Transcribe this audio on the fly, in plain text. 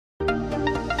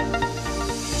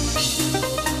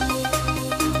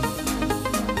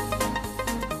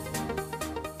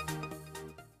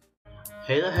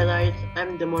Hello,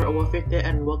 I'm the more over 50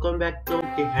 and welcome back to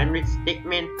the Henry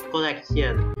Stickmin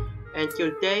collection. And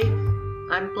today,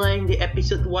 I'm playing the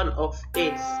episode 1 of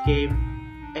this game,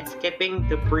 Escaping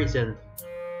the Prison.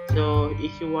 So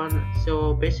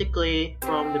basically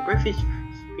from the previous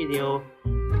video,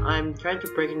 I'm trying to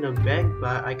break in the bank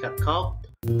but I got caught.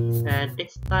 And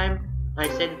this time, I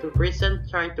sent to prison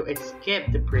trying to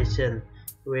escape the prison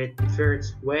with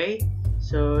first way.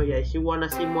 So yeah, if you wanna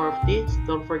see more of this,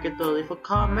 don't forget to leave a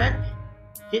comment,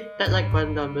 hit that like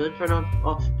button down below, turn on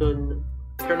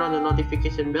the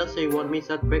notification bell so you won't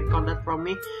miss out great content from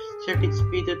me. Share this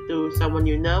video to someone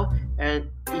you know,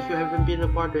 and if you haven't been a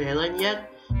part of Helen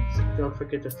yet, don't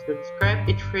forget to subscribe.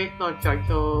 It's free, no charge.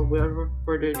 So without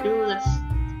further ado, let's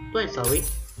play, shall we?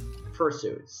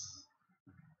 Versus.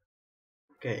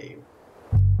 Okay,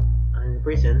 I'm in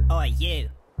prison. Oh, you.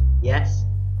 Yes.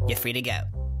 You're free to go.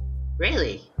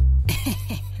 Really?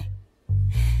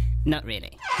 Not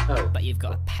really. Oh. But you've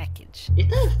got a package. Is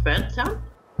that a phantom?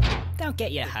 Don't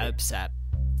get your hopes up.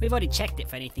 We've already checked it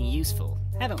for anything useful,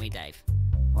 haven't we, Dave?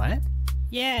 What?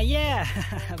 Yeah.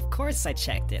 Of course I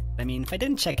checked it. I mean, if I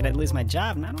didn't check it, I'd lose my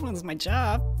job, and I don't want to lose my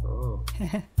job. Oh.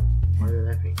 Why are you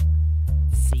laughing?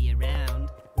 See you around.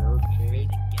 Okay. Free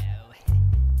to go. I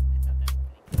thought that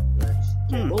was pretty cool. Let's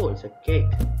check. Oh, it's a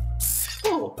cake.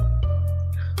 Oh.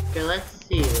 Okay, let's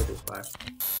see what to find.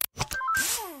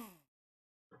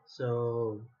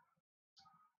 So,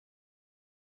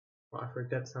 I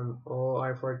forgot some. Oh,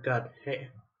 I forgot. Hey,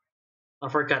 I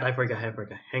forgot.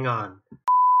 Hang on.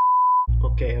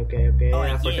 Okay. Oh,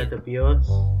 I forgot the BIOS.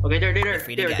 Okay,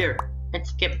 there. Let's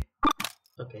skip.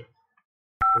 Okay,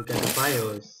 we got the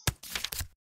BIOS.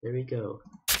 There we go.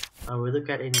 I will look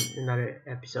at in another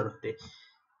episode of this.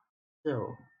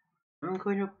 So, I'm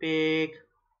going to pick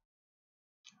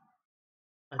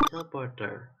a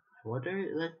teleporter.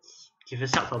 Let's give it a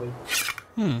shot, shall we?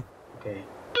 Okay,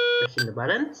 pressing the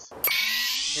buttons.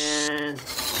 And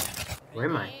where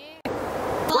am I?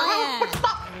 Wow,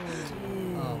 stop!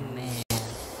 Oh man.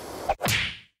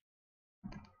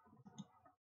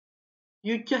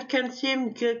 You just can't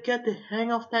seem to get the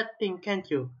hang of that thing, can't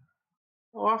you?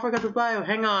 Oh, I forgot the bio.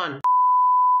 Hang on.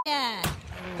 Yeah.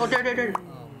 Oh, there.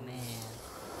 Oh man.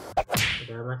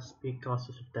 Okay, I must be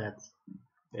cautious of that.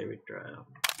 Very try.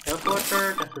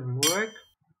 Teleporter doesn't work.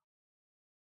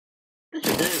 This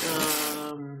is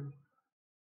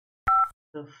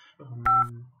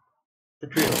the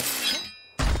drill.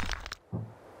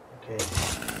 Okay.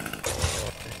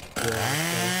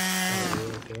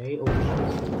 Okay.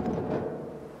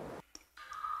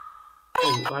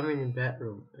 Oh, I'm in the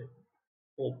bedroom.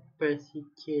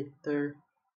 Opacitator.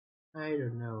 I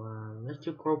don't know. Let's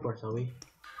do crowbar, shall we?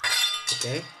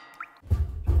 Okay.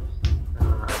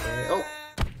 Okay.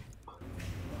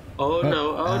 Oh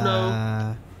no!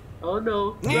 Oh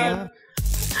no! Yeah. Run!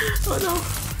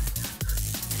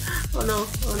 Oh no!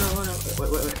 Wait.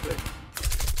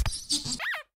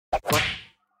 What?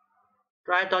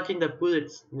 Try dodging the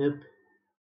bullets, noob.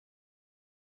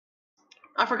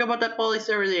 I forgot about that police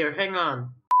earlier. Hang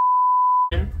on.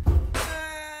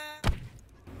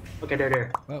 Okay,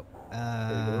 there. Whoa.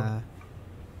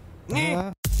 Okay.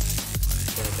 I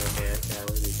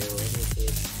will be doing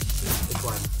it. Which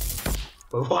one?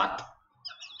 But what?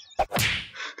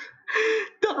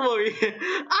 Don't worry.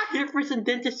 I hear prison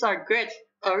dentists are great.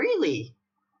 Oh, really?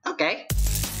 Okay.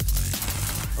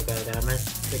 Okay, then I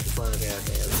must take this one.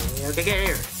 Okay, get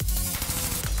here.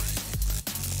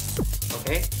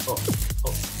 Okay. Oh.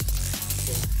 Okay.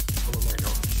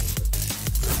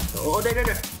 Oh,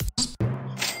 there.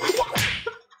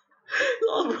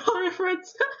 Lost reference.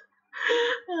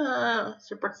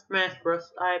 Super Smash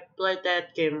Bros. I played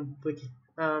that game with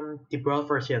the Brawl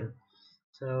version.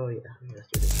 So yeah, let's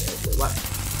do this. Wait, what?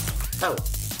 Oh.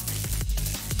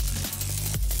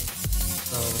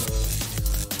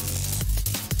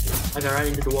 I got right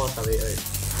into the wall. Sorry.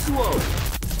 Whoa.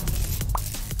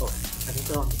 Oh, I can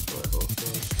go on the floor.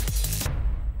 Okay.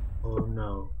 Oh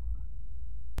no.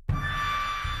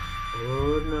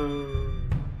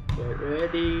 Get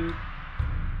ready.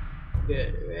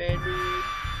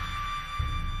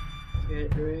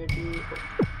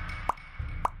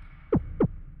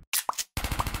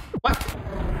 What?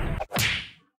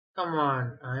 Come on,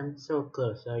 I'm so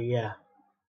close. So yeah,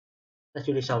 let's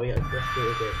do this, shall we? Let's do it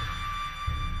again.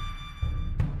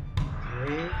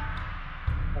 Okay.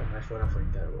 Oh, my phone. I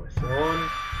forgot my phone.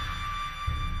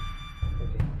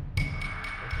 Okay.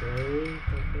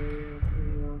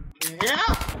 Yeah!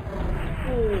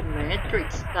 Oh, Matrix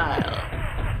style.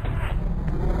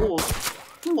 Oh,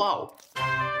 wow.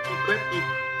 He grabbed the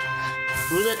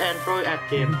bullet and throw it at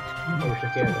him. Oh, it's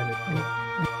okay.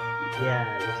 Yeah,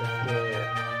 disappear.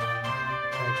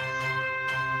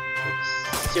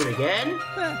 Let's shoot again.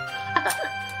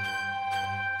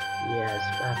 Yes,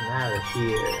 I'm out of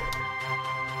here.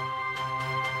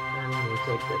 I'm gonna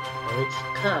take the orange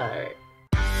card.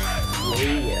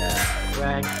 Yeah,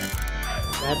 right.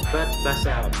 That butt bust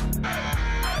out.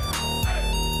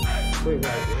 We're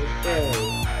right, okay.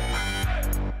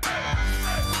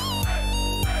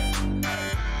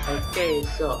 Okay,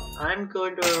 so I'm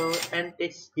going to end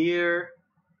this here.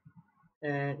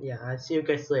 And yeah, I'll see you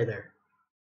guys later.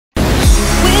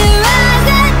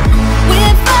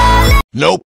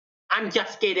 Nope. I'm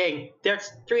just kidding.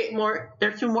 There's two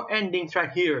more endings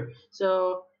right here.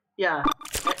 So yeah,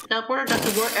 teleporter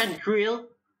doesn't work and drill.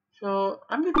 So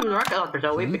I'm gonna do the rocket launcher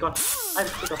that way because I'm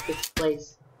sick of this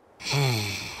place.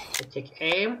 I take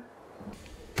aim.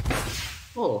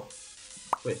 Oh,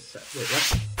 wait,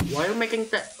 what? Why are you making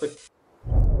that? Wait.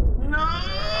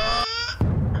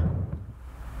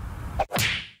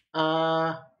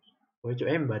 No. Where'd you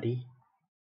aim, buddy?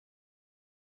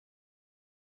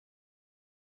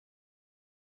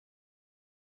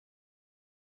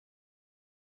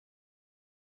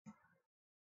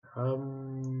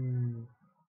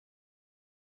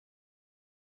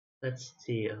 Let's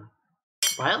see.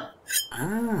 File?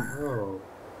 Oh.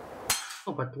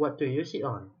 Oh, but what do you use it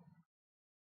on?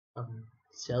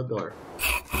 Cell door.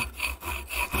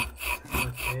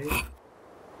 Okay.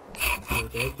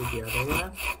 Okay, to the other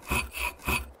one.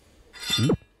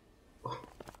 Oh.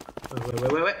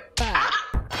 Wait. Ah!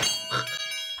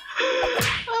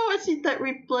 Oh, I see that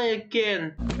replay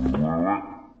again.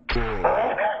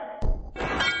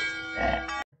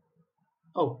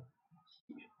 Oh.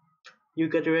 You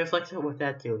got a reflection with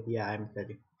that too. Yeah, I'm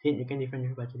ready. Hint, you can defend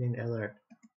your budget in alert.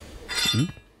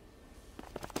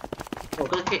 Oh,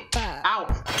 click it. Ow!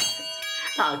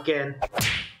 Not again.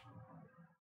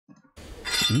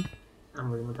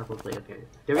 I'm really double play. Okay,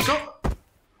 there we go.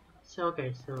 So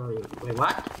okay, so wait,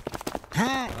 what?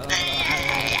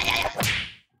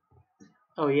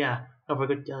 Oh yeah, I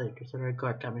forgot to tell you. There's another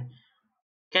card coming.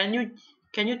 Can you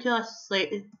tell us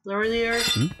earlier?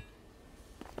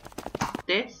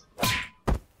 This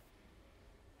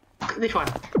one.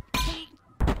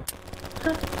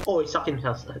 Oh, he sucked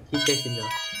himself. He chased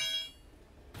himself.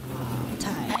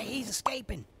 Hey, he's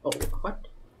escaping. Oh, what?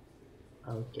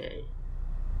 Okay.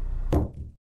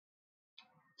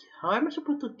 How am I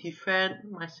supposed to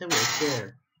defend myself with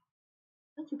there?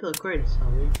 That's a bit great,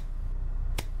 sorry.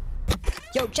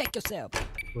 Yo, check yourself.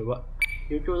 Wait, what?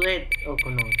 You're too late. Oh,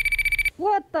 come on.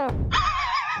 What the?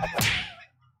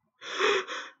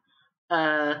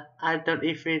 I don't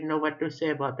even know what to say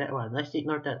about that one. Let's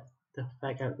ignore that. The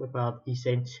fact about he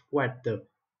saying what the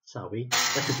sorry.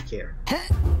 Let's just care.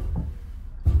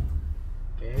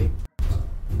 Okay.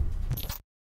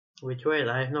 Which way?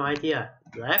 I have no idea.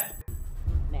 Left?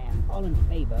 Now, all in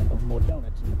favor of more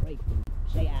donuts in the break room,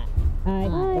 say aye.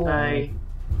 Aye.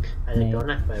 I did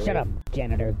donut by the way. Shut up,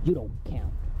 janitor. You don't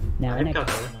count. Now, I'm next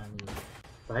counting. one on the list.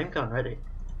 I'm counting ready.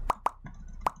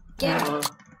 Get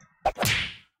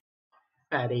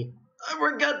Fatty. I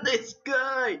forgot this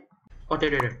guy! Oh,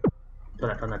 there.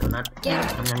 Donut.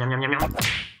 Get Yum.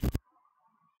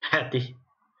 Fatty.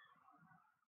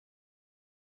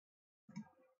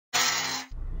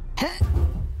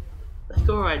 Let's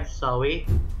go right, Zoe.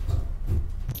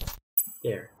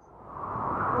 There.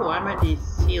 Oh, I'm at the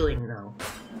ceiling now.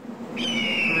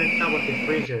 I'm not with the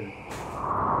prison.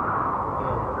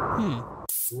 Okay.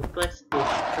 Let's do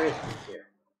prison here.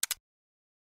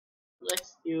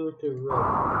 Let's do the road.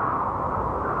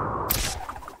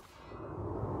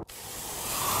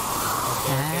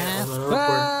 Okay, I'm gonna look for.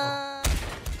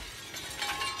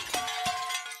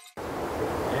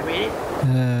 I made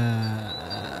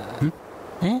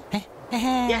it.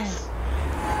 Yes.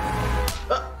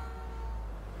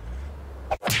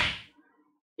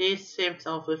 This seems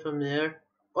awfully familiar.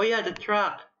 Oh yeah, the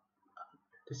truck.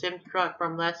 The same truck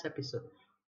from last episode.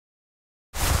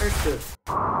 Very good.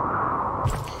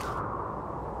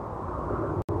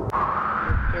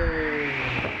 Okay.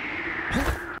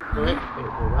 Wait,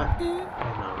 what?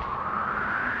 Oh no.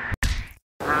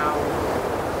 Ow.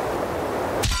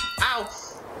 Ow!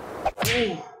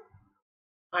 Ooh.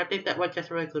 I think that was just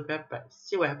a regular pepper.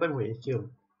 See what happened with it, too.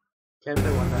 Let's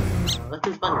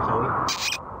do thunder, shall we?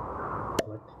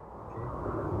 What?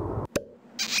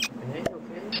 Okay.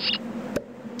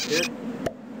 Good.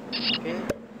 Okay.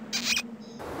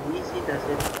 Easy does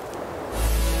it.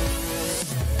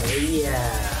 Oh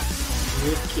yeah.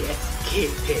 Yuki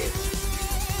escaped.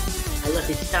 I love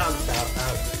the sound out.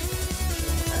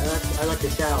 I love the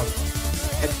sound.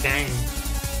 Bang.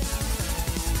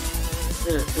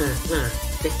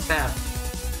 This fast.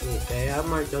 Okay, I'm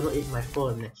gonna eat my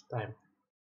phone next time.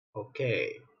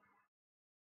 Okay.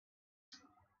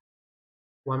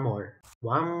 One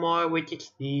more, which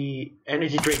is the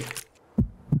energy drink.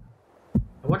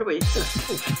 I wonder what it's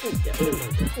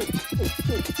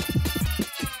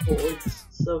Oh, it's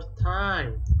so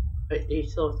time.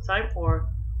 It's so time, or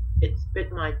it's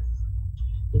bit my.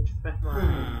 It's bit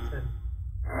my.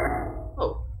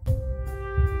 Oh,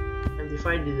 and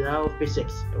define the law of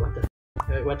physics.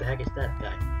 What the heck is that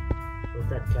guy? What's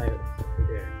that guy over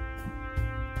there?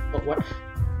 Oh, what?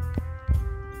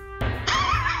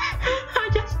 I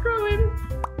just threw him.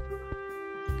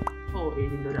 Oh,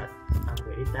 eating donut. I'm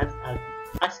gonna eat that.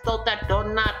 I stole that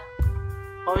donut.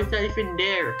 How is that even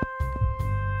there?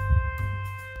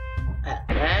 At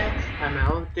last, I'm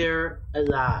out there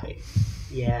alive.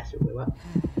 Yes. Wait, what?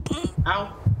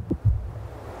 Ow.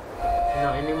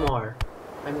 Not anymore.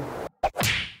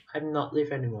 I'm not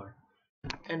live anymore.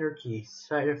 Energy.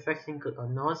 Side effects include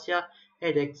nausea,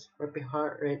 headaches, rapid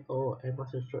heart rate, and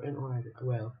muscle sore and all.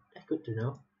 Well, that's good to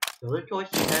know. The only choice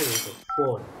I have is a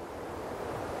phone.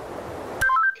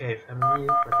 Okay, family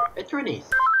attorneys.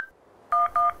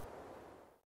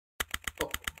 Oh,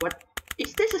 what?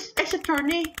 Is this an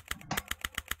ex-attorney?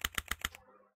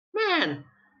 Man!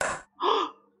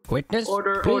 Witness,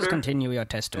 please continue your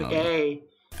testimony.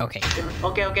 Okay.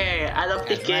 Okay. I love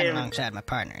this Riding game. alongside my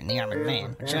partner in the armored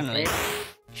van. Suddenly,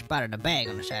 she spotted a bag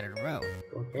on the side of the road.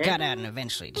 Okay. Got out and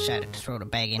eventually decided to throw the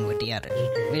bag in with the others.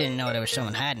 We didn't know there was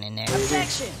someone hiding in there.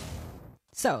 Objection!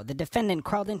 So, the defendant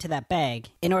crawled into that bag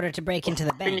in order to break into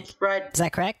the bank. Is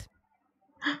that correct?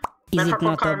 Is it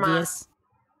not obvious?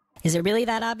 Is it really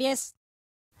that obvious?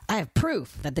 I have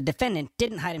proof that the defendant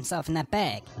didn't hide himself in that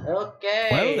bag. Okay.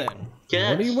 Well then,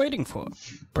 what are you waiting for?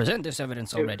 Present this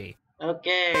evidence already.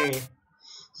 Okay.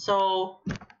 So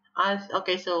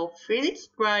Felix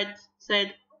Wright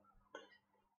said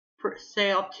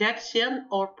say objection,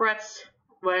 or perhaps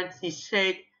when he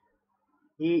said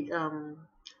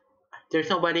there's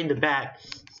nobody in the bag.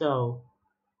 So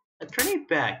attorney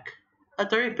bench.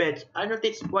 I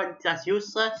noticed one that's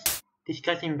useless.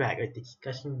 Discussing bag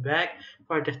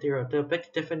for the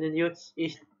stereotypic defendant use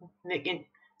is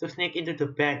sneak into the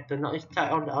bag. The knot is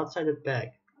tied on the outside of the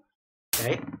bag.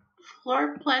 Okay.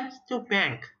 Floor plans to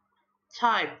bank.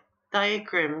 Type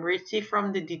diagram received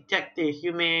from the detective.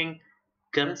 You mean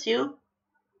gumshoe?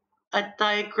 A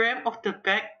diagram of the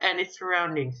bag and its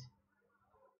surroundings.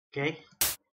 Okay.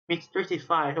 Mix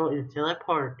 35, so it's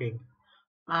teleporting.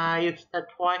 I used that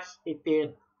twice, it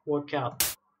didn't work out.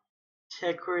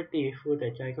 Security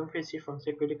footage. I can receive from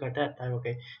security guard that time.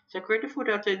 Okay. Security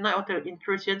footage of the night of the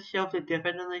intrusion shows the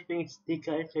defendant leaving its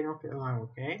sticker and setting off the alarm.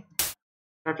 Okay.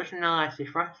 Doctor's analysis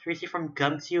received from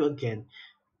Gumshoe again.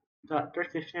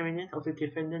 Doctor's examination of the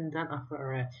defendant done after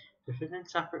arrest. Defendant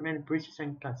suffered many bruises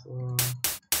and cuts.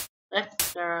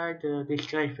 Let's try the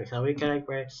disguise first. Are we gonna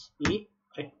press E?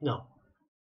 No.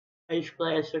 I just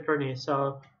play as attorney.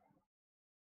 So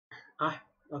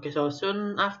okay. So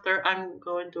soon after, I'm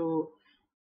going to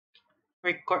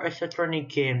record as attorney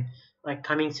game, like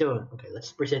coming soon. Okay,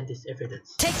 let's present this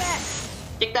evidence. Take that!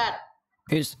 Take that!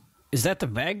 Is that the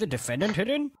bag the defendant hid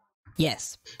in?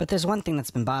 Yes, but there's one thing that's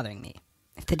been bothering me.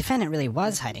 If the defendant really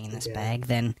was hiding in this bag,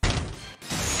 then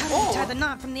how did he tie the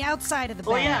knot from the outside of the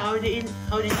bag? Oh yeah, how did he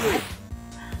do it?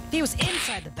 If he was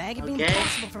inside the bag, it'd be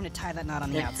impossible for him to tie that knot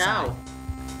on the outside. How?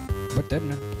 But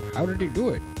then, how did he do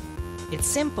it? It's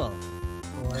simple.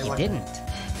 He didn't.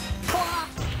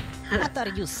 What are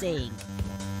you saying?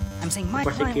 I'm saying my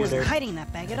client wasn't hiding in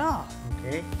that bag at all.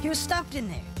 Okay. He was stuffed in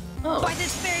there. By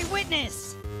this very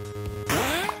witness!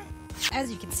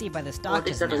 As you can see by this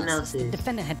doctor's analysis, the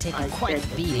defendant had taken quite a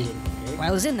beating. While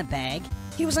he was in the bag,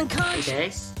 he was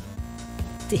unconscious.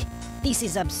 This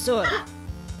is absurd.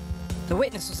 The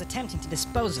witness was attempting to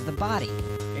dispose of the body.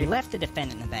 He left the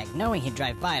defendant in the bag, knowing he'd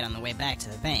drive by it on the way back to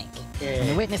the bank. When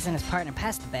the witness and his partner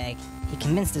passed the bag, he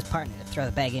convinced his partner to throw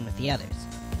the bag in with the others.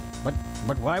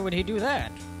 But why would he do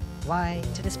that? Why,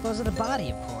 to dispose of the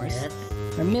body, of course. Yes.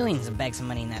 There are millions of bags of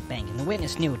money in that bank, and the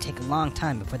witness knew it would take a long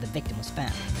time before the victim was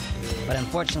found. But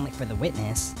unfortunately for the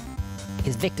witness,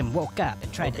 his victim woke up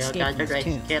and tried to escape from his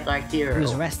tomb. He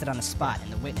was arrested on the spot,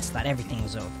 and the witness thought everything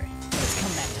was over. But it's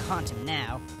come back to haunt him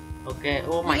now. Okay,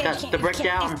 oh my god, the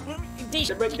breakdown!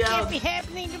 The breakdown! It can't be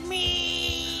happening to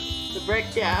me! The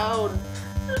breakdown!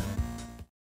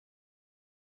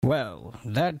 Well,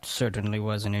 that certainly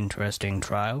was an interesting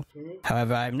trial.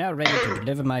 However, I am now ready to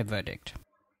deliver my verdict.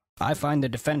 I find the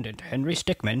defendant, Henry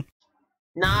Stickmin,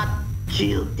 not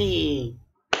guilty!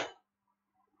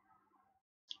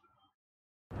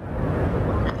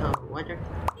 What the hell? What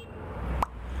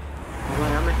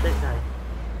am I this guy?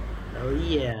 Oh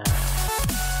yeah.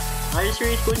 Are you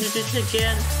serious going to do this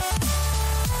again?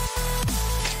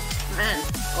 Man,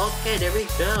 okay, there we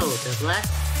go. The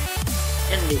last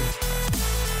ending.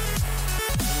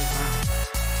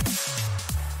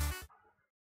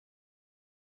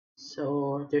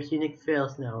 So there's unique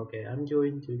fails now. Okay, I'm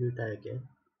going to do that again.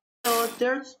 So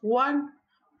there's one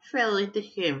fail in the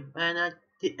game and at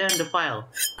the end the file.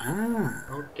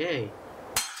 Okay.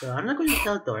 So I'm not going to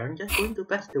tell the door, I'm just going to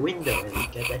pass the window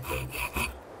and get that thing.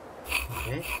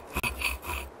 Okay.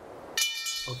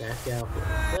 Okay, let's get out of here.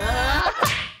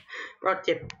 Pro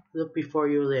tip, look before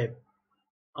you leave.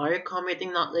 Are you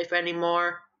committing not live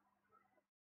anymore?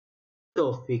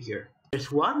 Go figure.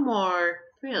 There's one more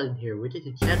fail in here, which is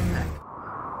a jetpack.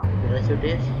 Okay, let's do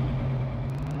this.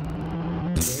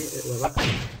 Okay, what?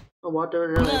 Oh, what the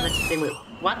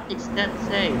what is that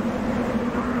say?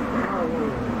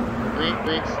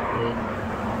 Please.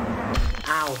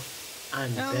 Ow!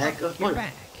 I'm back. You're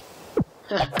back.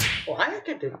 Oh, I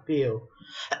get the feel.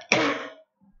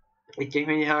 It takes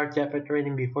many hard jetpack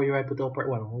training before you're able to operate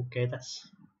one. Okay, that's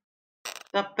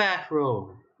the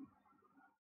bathroom.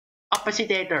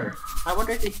 Oppositator. I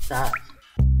wonder if it's that.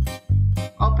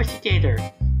 Oppositator.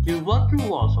 You walk through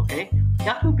walls, okay?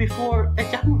 Just move to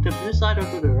the blue side or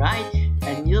to the right,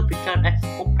 and you'll become as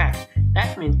opaque.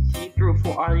 That means see through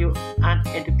for all you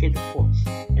uneducated folks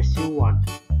as you want.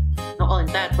 Not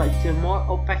only that, but the more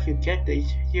opaque you get, the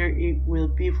easier it will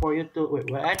be for you to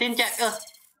wait. I didn't check.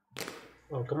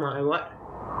 Oh, come on, what?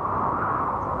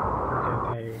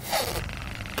 Okay.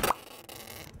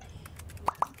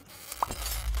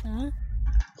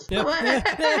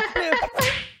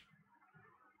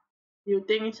 You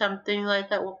think something like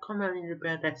that will come out in the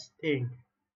best thing?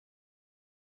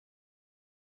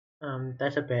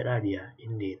 That's a bad idea,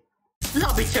 indeed.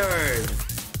 Lobby turn!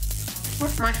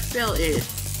 What my spell is?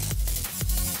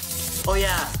 Oh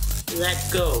yeah,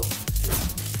 let's go.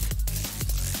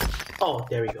 Oh,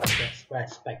 there we go, that's what I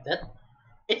expected.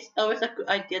 It's always a good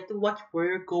idea to watch where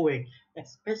you're going,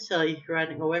 especially if you're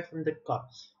running away from the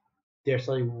cops. There's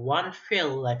only one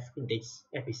fail left in this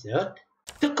episode.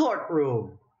 The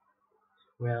courtroom!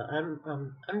 Well, I'm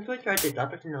going to try the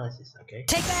doctor's analysis, okay?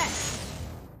 Take that!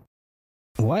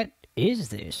 What is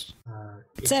this?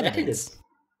 It's evidence.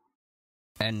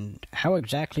 And how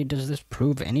exactly does this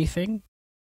prove anything?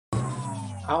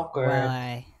 Awkward. Well,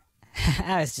 I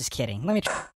was just kidding. Let me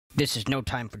try. This is no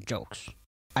time for jokes.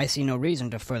 I see no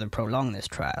reason to further prolong this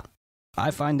trial.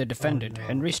 I find the defendant,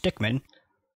 Henry Stickmin.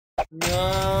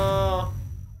 No!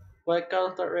 What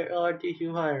counter did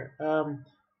you hire?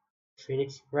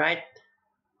 Felix, right?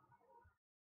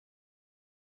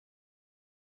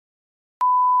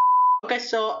 Okay,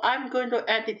 so I'm going to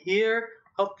end it here.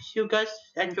 Hope you guys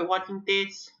enjoy watching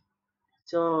this.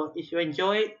 So if you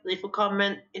enjoyed, leave a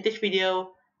comment in this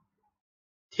video.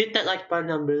 Hit that like button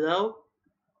down below.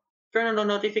 Turn on the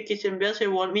notification bell so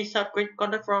you won't miss out great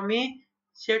content from me.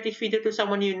 Share this video to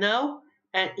someone you know.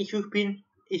 And if you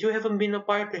haven't been a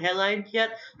part of the headline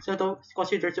yet, so don't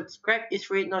consider subscribe. It's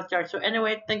free, no charge. So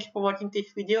anyway, thank you for watching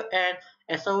this video, and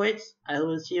as always, I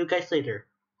will see you guys later.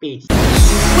 Peace.